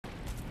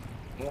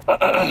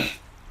Right.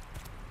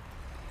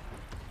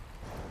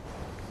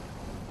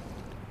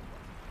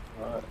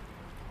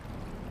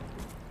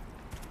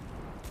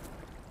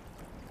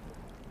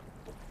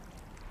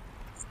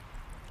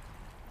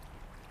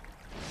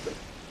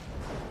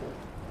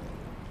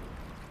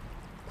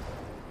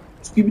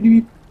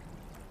 Skibidi.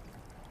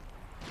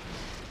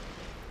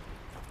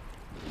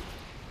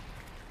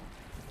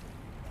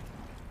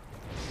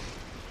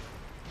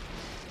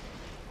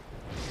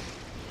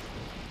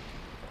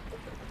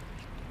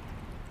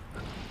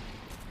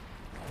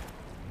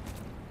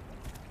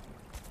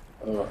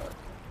 All right.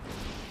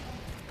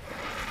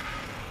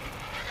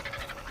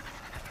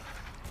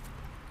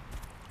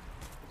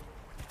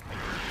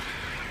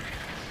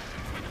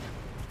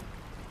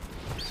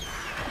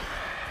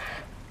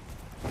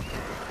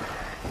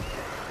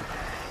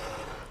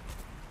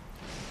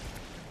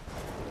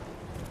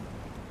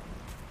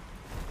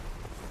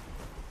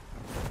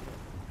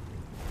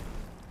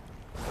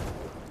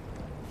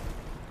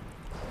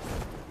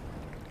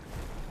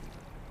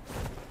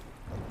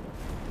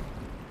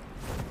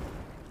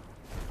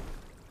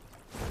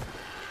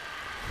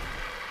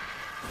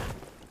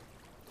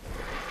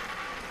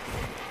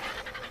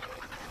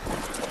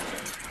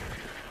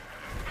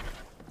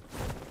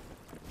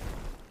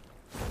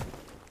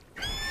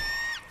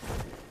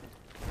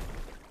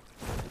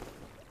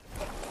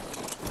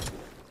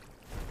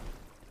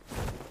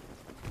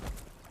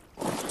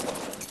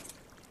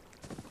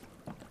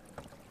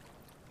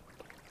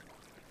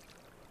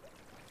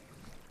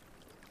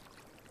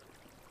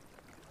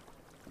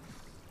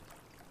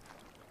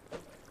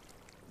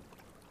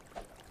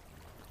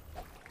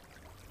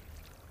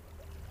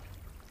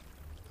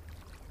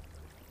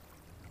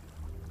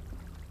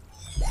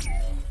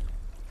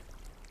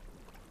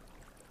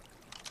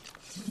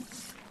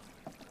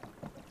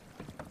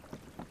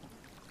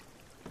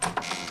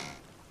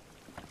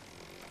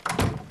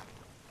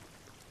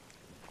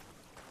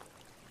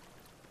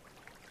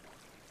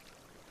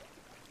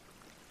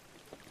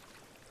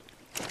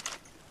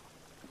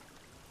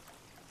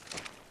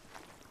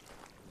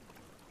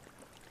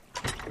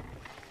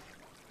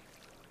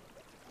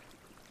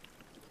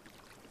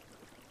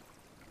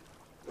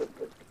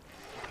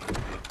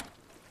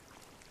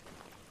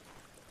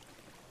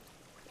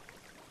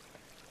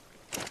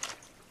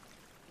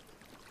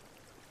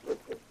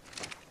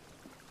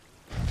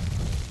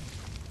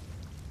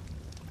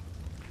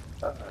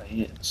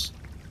 Yes.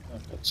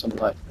 I've got some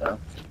light now.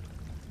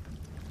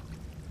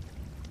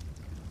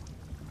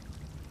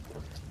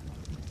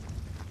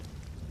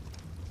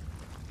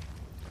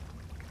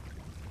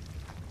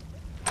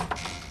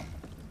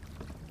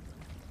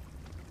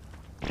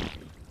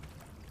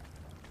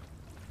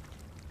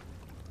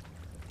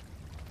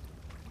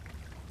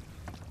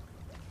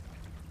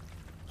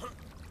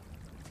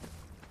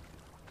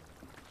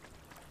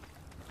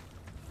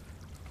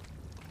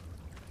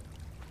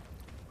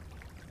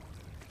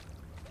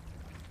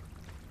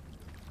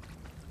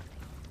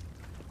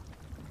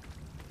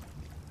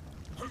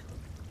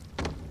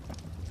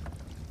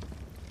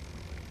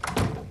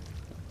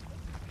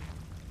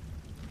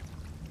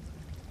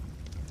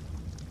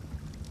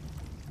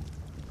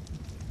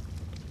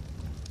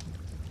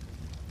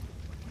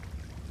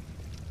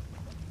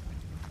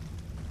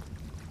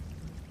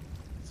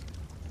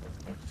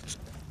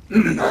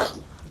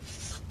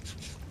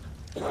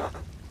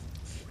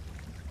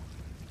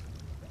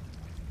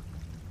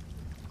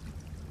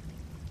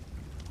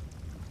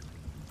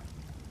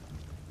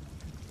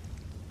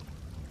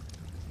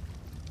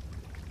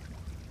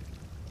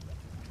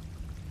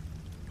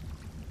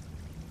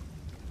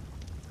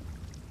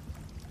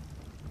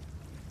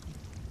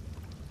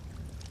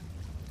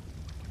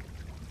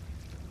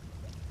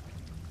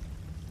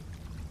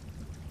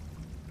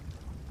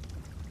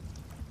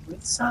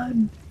 With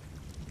sun.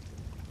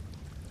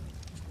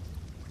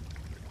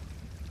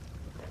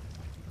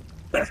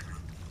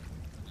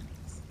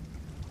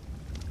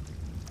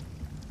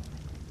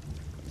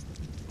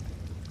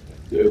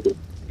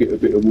 Get a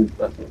bit of warmth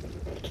back.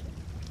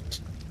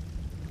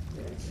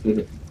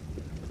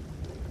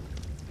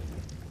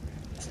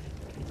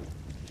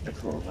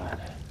 Cool, man.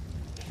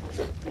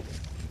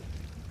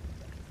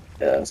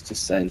 Yeah, I was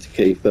just saying to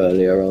Keith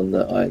earlier on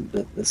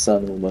that the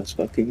sun almost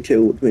fucking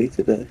killed me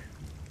today.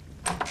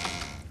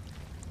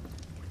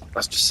 I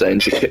was just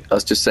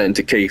saying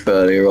to Keith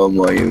earlier on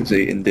while he was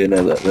eating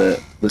dinner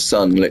that the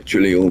sun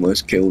literally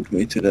almost killed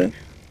me today.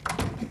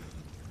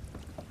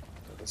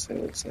 So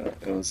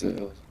it was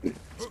a bit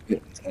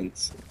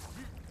intense.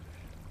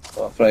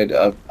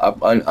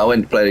 I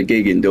went to play a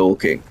gig in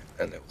Dorking,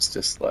 and it was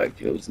just like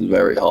it was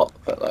very hot.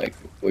 But like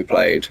we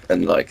played,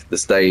 and like the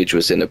stage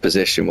was in a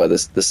position where the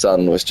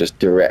sun was just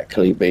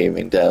directly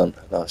beaming down,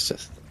 and I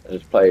just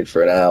played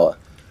for an hour,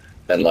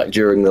 and like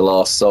during the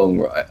last song,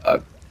 right,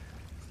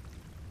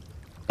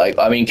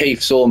 I mean,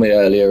 Keith saw me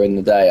earlier in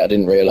the day. I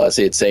didn't realise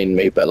he had seen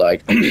me, but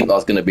like I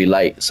was going to be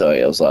late, so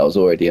I was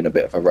already in a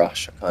bit of a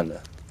rush. I kind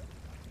of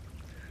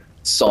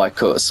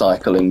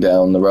cycling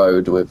down the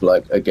road with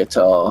like a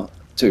guitar,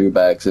 2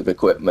 bags of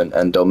equipment,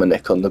 and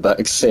Dominic on the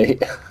back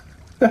seat.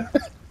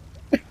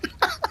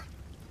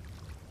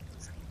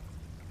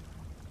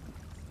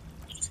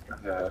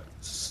 Yeah.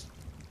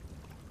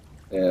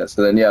 Yeah,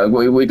 so then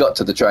we got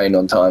to the train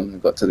on time, we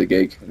got to the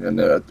gig, and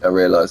then I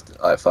realised,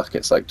 oh fuck,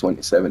 it's like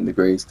 27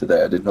 degrees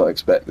today. I did not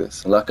expect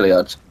this. And luckily,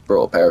 I just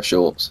brought a pair of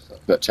shorts, so I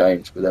got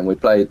changed. But then we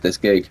played this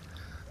gig,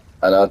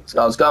 and I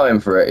was going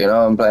for it, you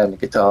know. I'm playing the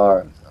guitar,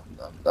 and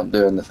I'm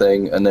doing the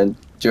thing, and then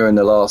during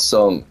the last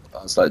song,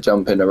 I was like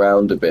jumping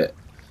around a bit,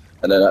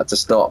 and then I had to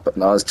stop,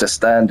 and I was just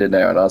standing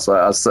there, and I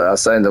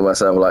was saying to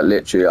myself, like,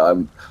 literally,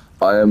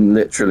 I am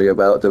literally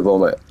about to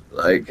vomit,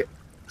 like.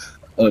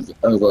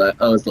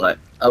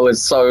 I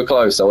was so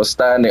close. I was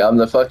standing. I'm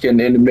the fucking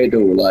in the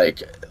middle,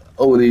 like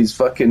all these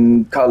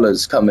fucking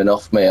colors coming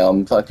off me.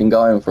 I'm fucking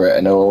going for it,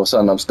 and then all of a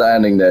sudden I'm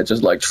standing there,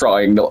 just like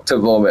trying not to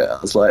vomit. I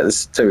was like,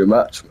 this is too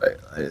much, mate.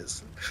 Like,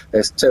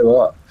 it's too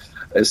hot.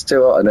 It's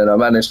too hot. And then I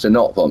managed to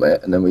not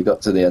vomit, and then we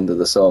got to the end of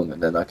the song,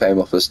 and then I came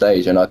off the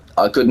stage, and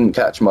I couldn't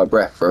catch my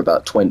breath for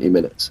about 20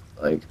 minutes,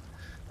 like,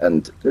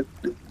 and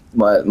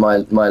my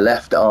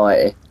left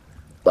eye,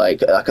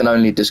 like, I can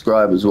only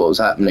describe as what was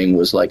happening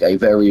was like a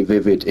very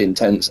vivid,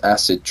 intense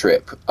acid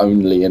trip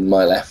only in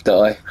my left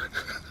eye.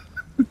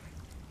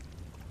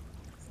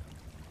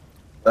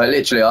 Like,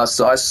 literally, I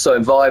saw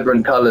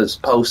vibrant colours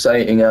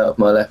pulsating out of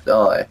my left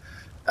eye,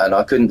 and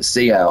I couldn't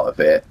see out of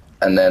it.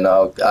 And then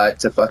I had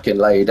to fucking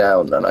lay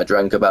down, and I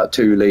drank about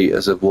 2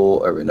 litres of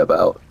water in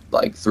about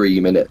like 3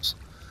 minutes.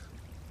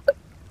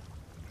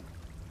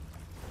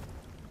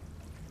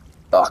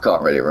 I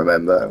can't really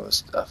remember.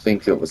 I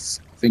think it was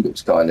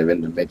kind of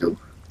in the middle.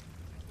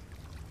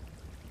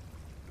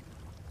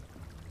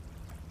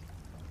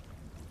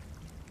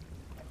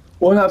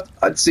 Well,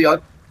 I'd see. I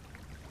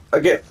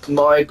get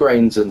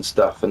migraines and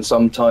stuff, and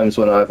sometimes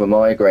when I have a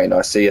migraine,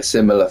 I see a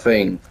similar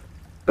thing,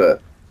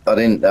 but I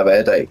didn't have a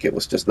headache. It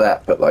was just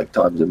that, but like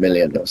times a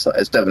million. It was like,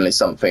 it's definitely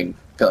something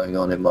going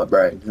on in my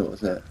brain. It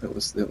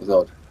was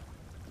odd.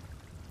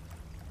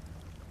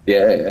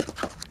 Yeah, yeah,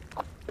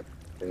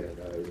 yeah.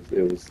 No,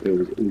 it was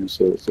all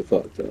sorts of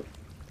fucked up.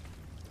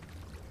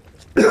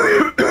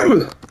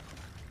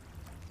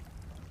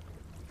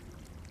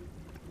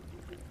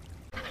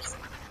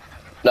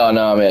 No,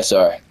 no, I'm here.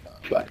 Sorry.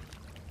 Right.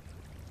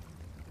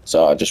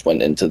 So I just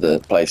went into the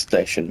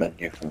PlayStation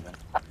menu for a minute.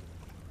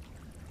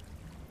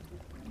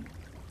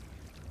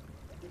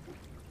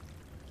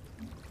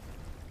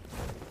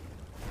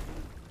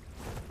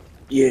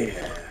 Yeah,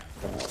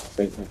 I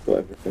think I've got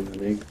everything I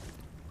need.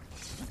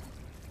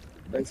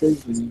 That's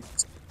easy.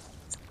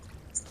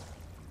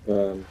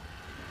 Um,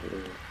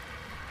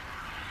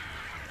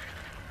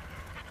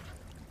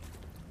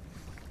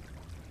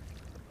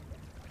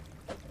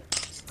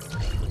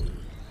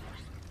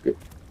 good.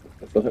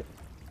 Okay.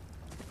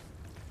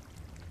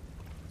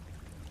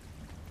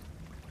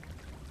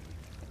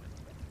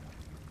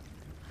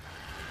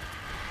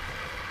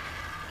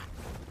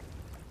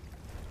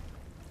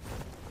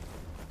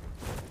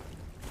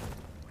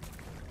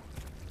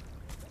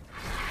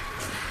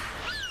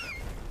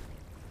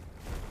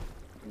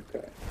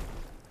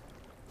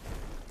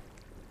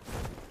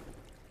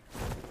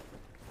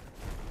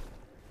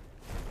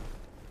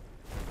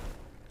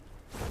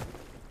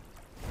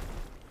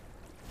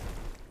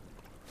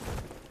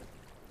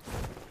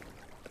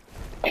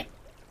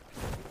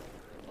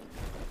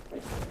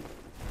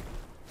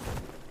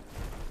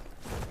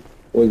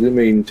 What does it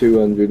mean,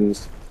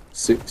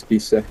 260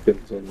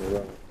 seconds on the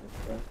roll?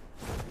 Okay.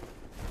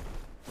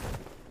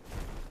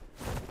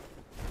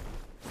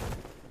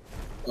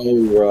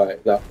 Oh,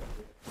 right, that one.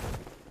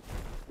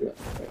 Yeah,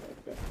 okay,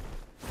 okay.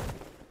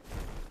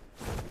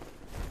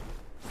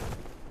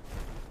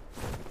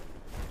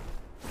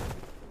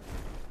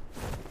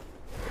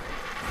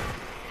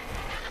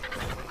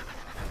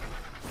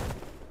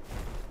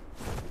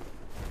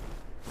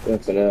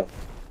 Nothing else.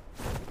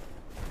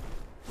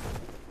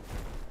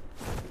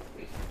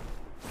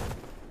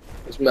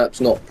 This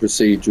map's not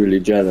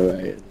procedurally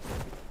generated.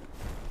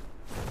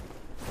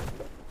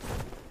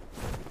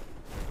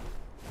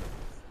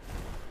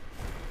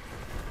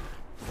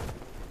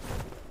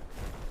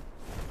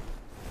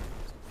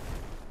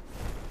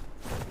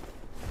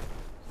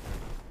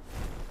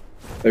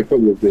 They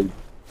probably,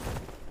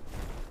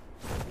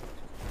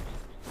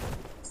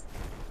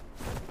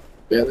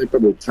 yeah, they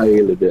probably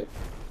tailored it.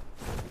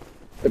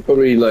 They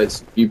probably like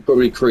you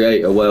probably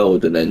create a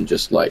world and then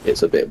just like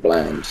it's a bit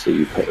bland, so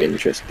you put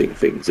interesting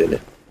things in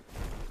it.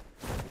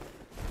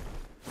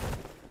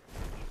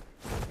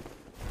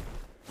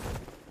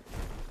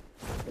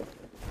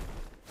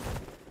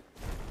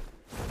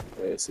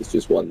 This is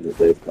just one that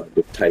they've kind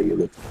of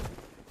tailored.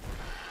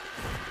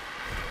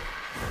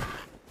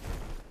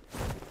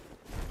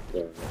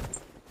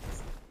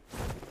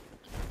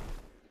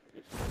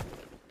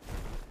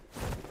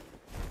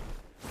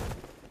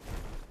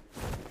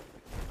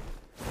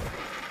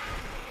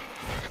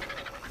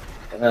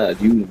 Ah,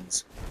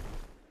 dunes.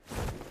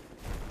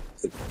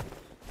 So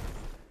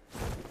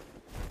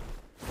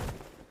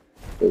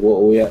what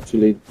are we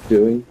actually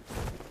doing?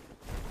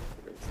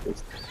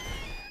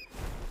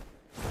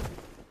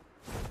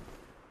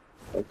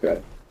 Okay.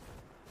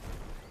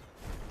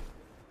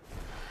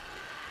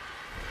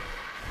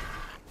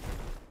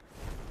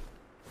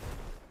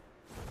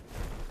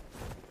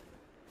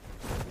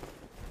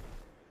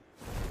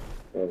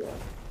 Alright.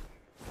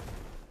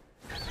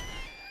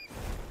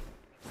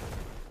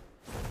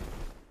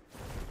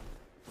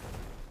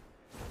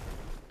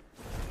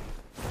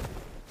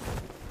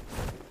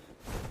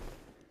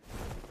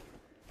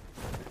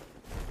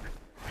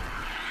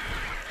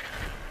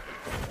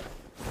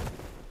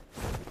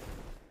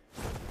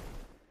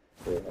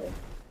 Alright.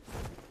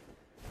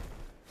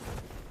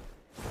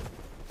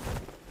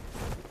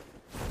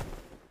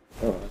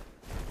 Alright.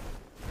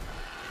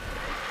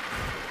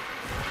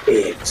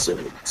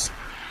 Excellent.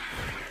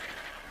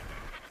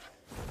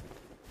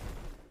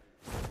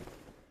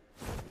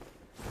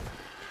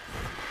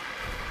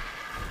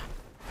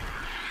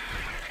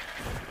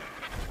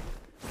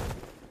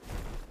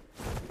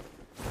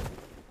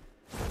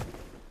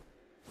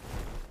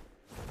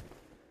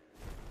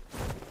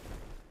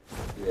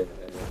 Yeah.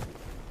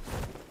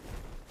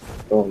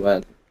 Oh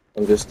man,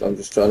 I'm just trying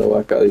to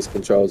work out these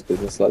controls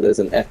because it's like there's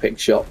an epic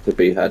shot to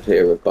be had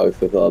here of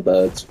both of our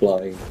birds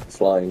flying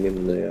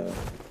in the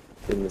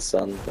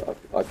sun, but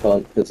I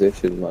can't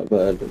position my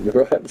bird in the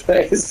right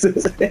place.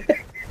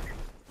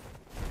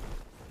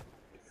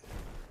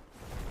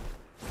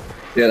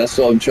 Yeah, that's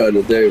what I'm trying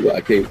to do, but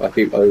I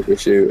keep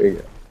overshooting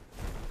it.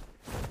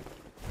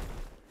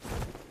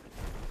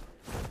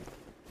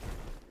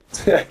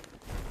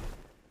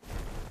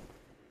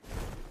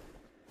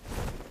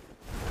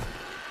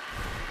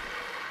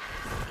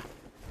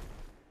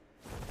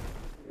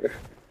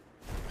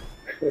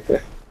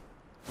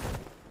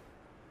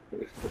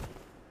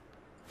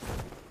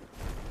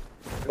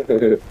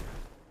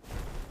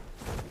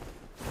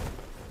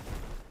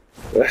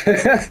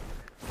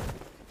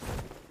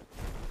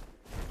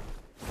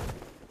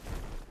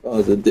 Oh,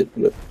 it's a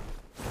diplomat.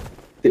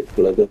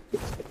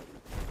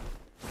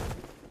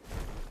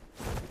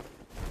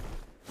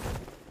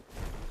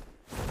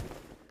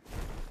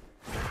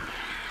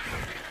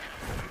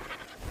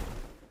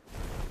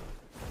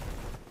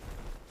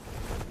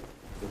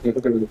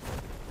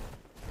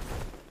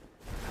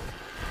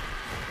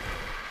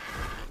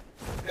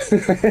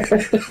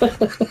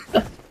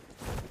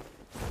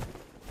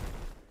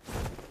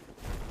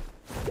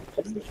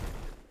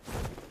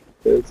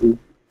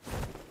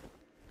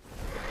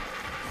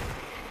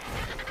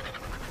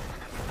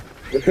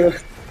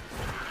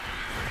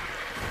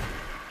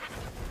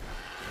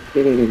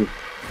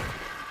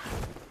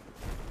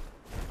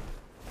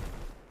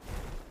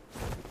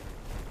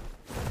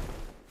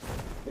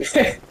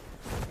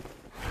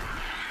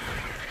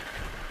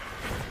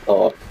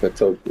 ARK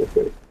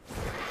photography.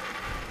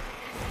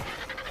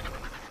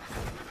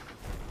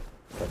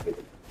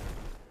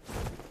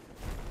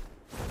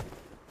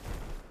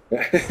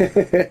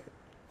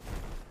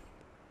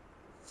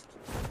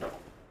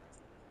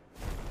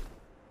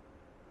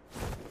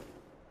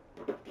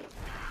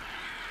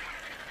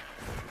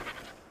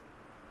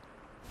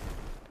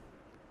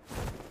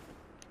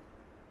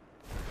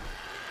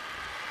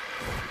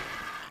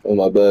 Well,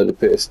 my bird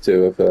appears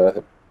to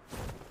have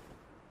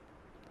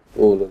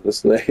fallen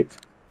asleep.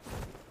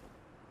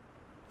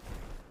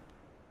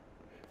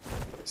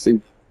 See,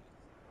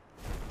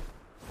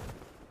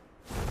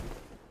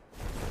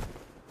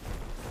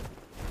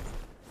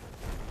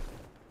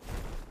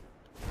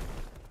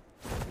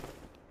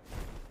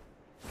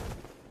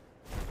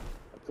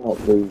 I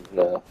can't move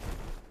now.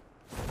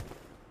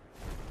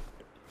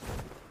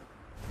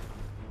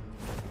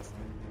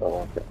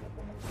 Oh, okay.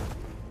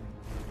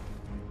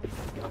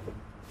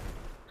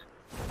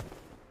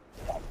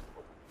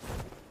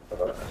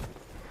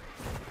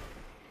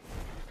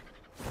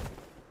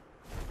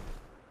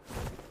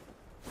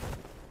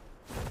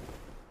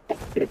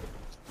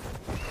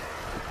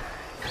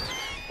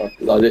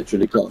 I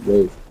literally can't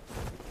move.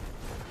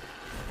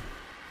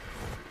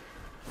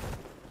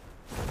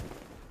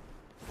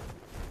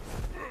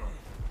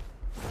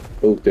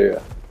 Oh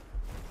dear,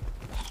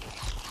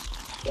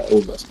 that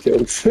almost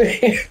killed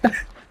me.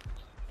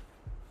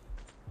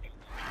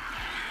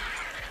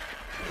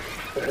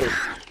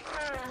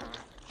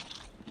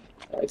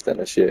 Nice, then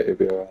a shit, it'll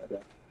be alright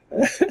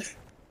then.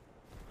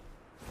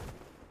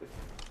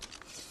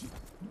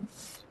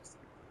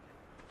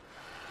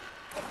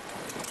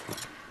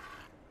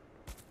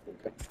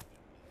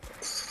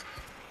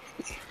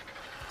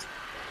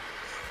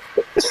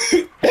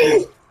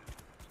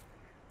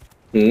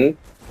 Hmm?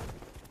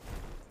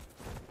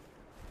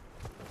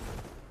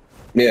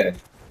 Yeah.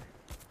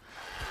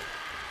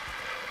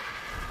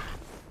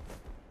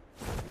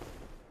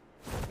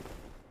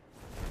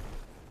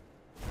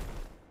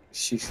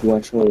 She's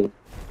watching.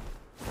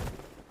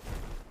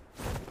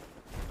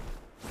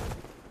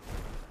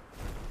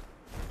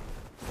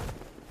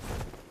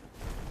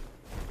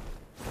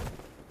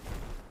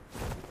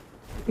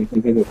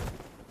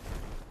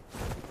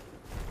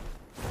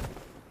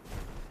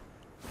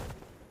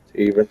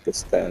 T-Rex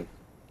stand.